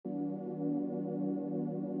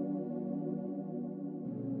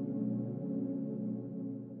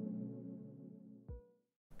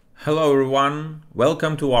Hello everyone,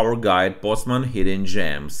 welcome to our guide Postman Hidden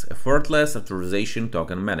Gems, Effortless Authorization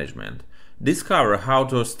Token Management. Discover how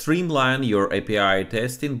to streamline your API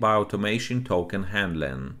testing by automation token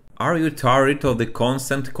handling. Are you tired of the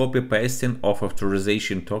constant copy-pasting of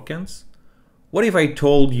authorization tokens? What if I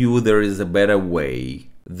told you there is a better way?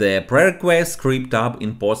 The pre-request script tab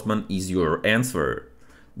in Postman is your answer.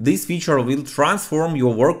 This feature will transform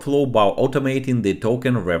your workflow by automating the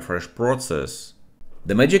token refresh process.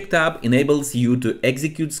 The Magic tab enables you to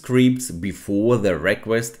execute scripts before the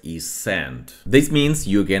request is sent. This means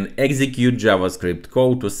you can execute JavaScript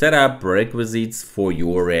code to set up prerequisites for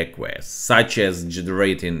your request, such as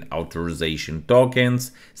generating authorization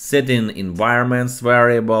tokens, setting environments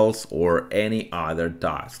variables, or any other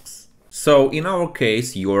tasks. So in our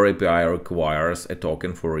case, your API requires a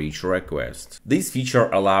token for each request. This feature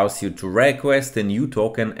allows you to request a new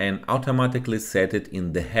token and automatically set it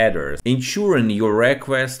in the headers, ensuring your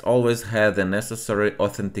request always has the necessary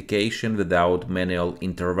authentication without manual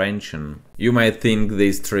intervention. You might think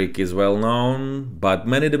this trick is well known, but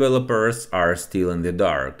many developers are still in the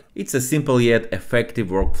dark. It's a simple yet effective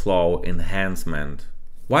workflow enhancement.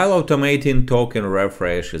 While automating token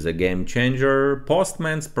refresh is a game changer,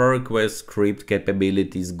 Postman's pre-request script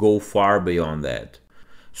capabilities go far beyond that.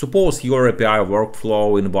 Suppose your API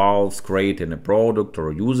workflow involves creating a product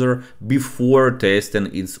or user before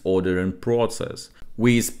testing its ordering process.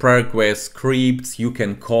 With pre-request scripts, you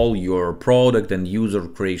can call your product and user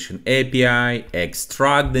creation API,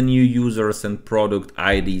 extract the new users and product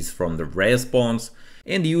IDs from the response,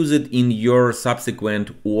 and use it in your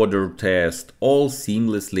subsequent order test, all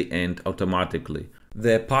seamlessly and automatically.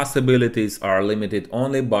 The possibilities are limited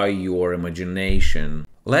only by your imagination.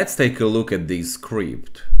 Let's take a look at this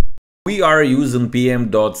script. We are using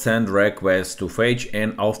pm.sendRequest to fetch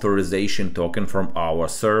an authorization token from our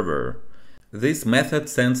server. This method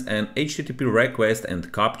sends an HTTP request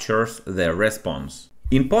and captures the response.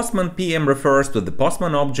 In Postman, PM refers to the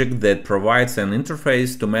Postman object that provides an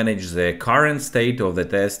interface to manage the current state of the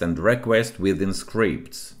test and request within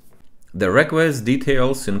scripts. The request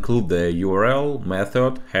details include the URL,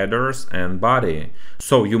 method, headers, and body,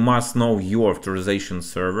 so you must know your authorization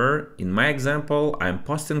server. In my example, I'm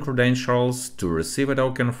posting credentials to receive a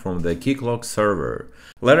token from the Keycloak server.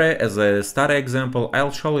 Later, as a study example,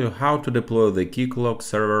 I'll show you how to deploy the Keycloak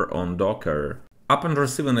server on Docker. Upon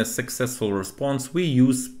receiving a successful response, we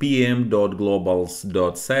use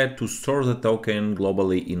pm.globals.set to store the token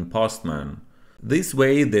globally in Postman. This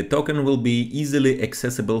way, the token will be easily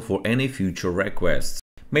accessible for any future requests.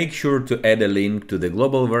 Make sure to add a link to the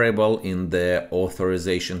global variable in the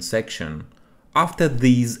authorization section. After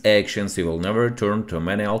these actions, you will never return to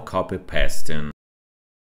manual copy-pasting.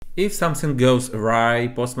 If something goes awry,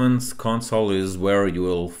 Postman's console is where you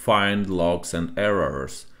will find logs and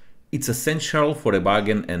errors. It's essential for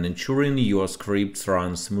debugging and ensuring your scripts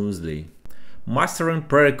run smoothly. Mastering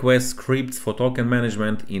pre-request scripts for token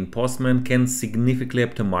management in Postman can significantly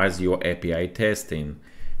optimize your API testing.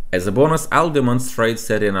 As a bonus, I'll demonstrate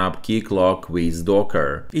setting up Keycloak with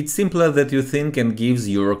Docker. It's simpler than you think and gives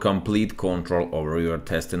you complete control over your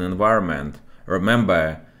testing environment.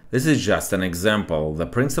 Remember, this is just an example. The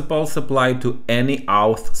principles apply to any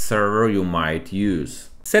auth server you might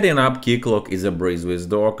use. Setting up Keycloak is a breeze with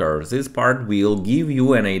Docker. This part will give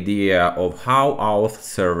you an idea of how auth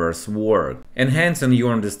servers work, enhancing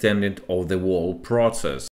your understanding of the whole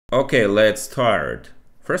process. Okay, let's start.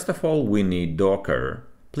 First of all, we need Docker.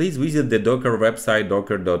 Please visit the Docker website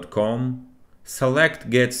docker.com, select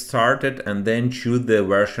Get Started and then choose the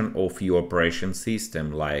version of your operation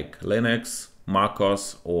system like Linux,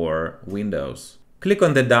 macOS or Windows. Click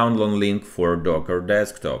on the download link for Docker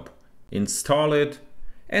Desktop. Install it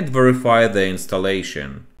and verify the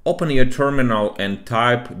installation. Open your terminal and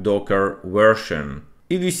type Docker version.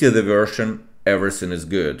 If you see the version, everything is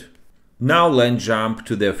good. Now let's jump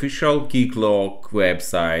to the official Keycloak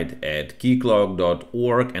website at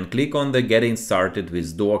keycloak.org and click on the Getting Started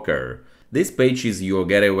with Docker. This page is your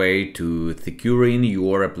gateway to securing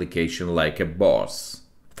your application like a boss.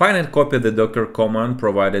 Find and copy the Docker command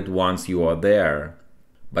provided once you are there.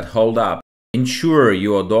 But hold up. Ensure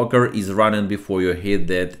your Docker is running before you hit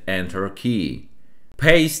that Enter key.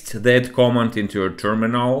 Paste that command into your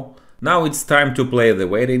terminal. Now it's time to play the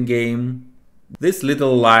waiting game. This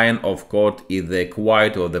little line of code is the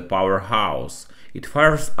quiet of the powerhouse. It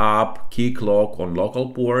fires up Keycloak on local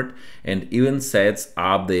port and even sets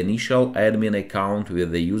up the initial admin account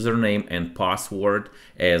with the username and password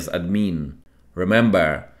as admin.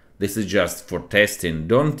 Remember, this is just for testing.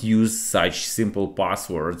 Don't use such simple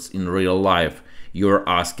passwords in real life. You're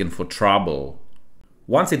asking for trouble.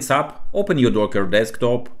 Once it's up, open your Docker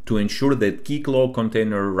desktop to ensure that Keycloak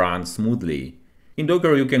container runs smoothly. In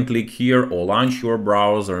Docker, you can click here or launch your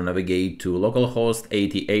browser and navigate to localhost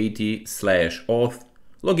 8080/auth,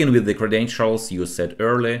 log in with the credentials you set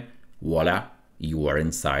early, voila, you are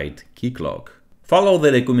inside Keycloak. Follow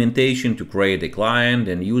the documentation to create a client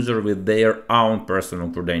and user with their own personal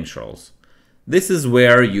credentials. This is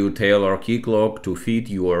where you tailor Keycloak to fit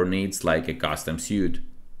your needs like a custom suit.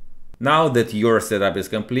 Now that your setup is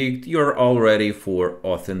complete, you're all ready for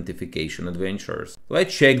authentication adventures.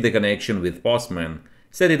 Let's check the connection with Postman.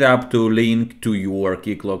 Set it up to link to your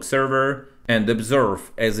Keycloak server and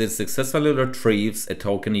observe as it successfully retrieves a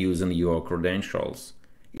token using your credentials.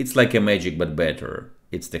 It's like a magic but better.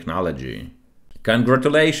 It's technology.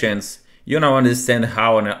 Congratulations! You now understand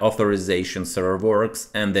how an authorization server works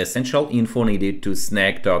and the essential info needed to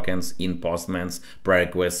snag tokens in Postman's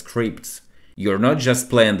pre-request scripts. You're not just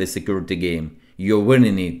playing the security game, you're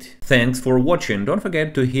winning it. Thanks for watching, don't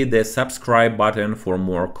forget to hit the subscribe button for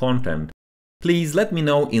more content. Please let me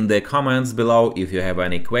know in the comments below if you have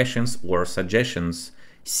any questions or suggestions.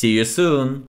 See you soon!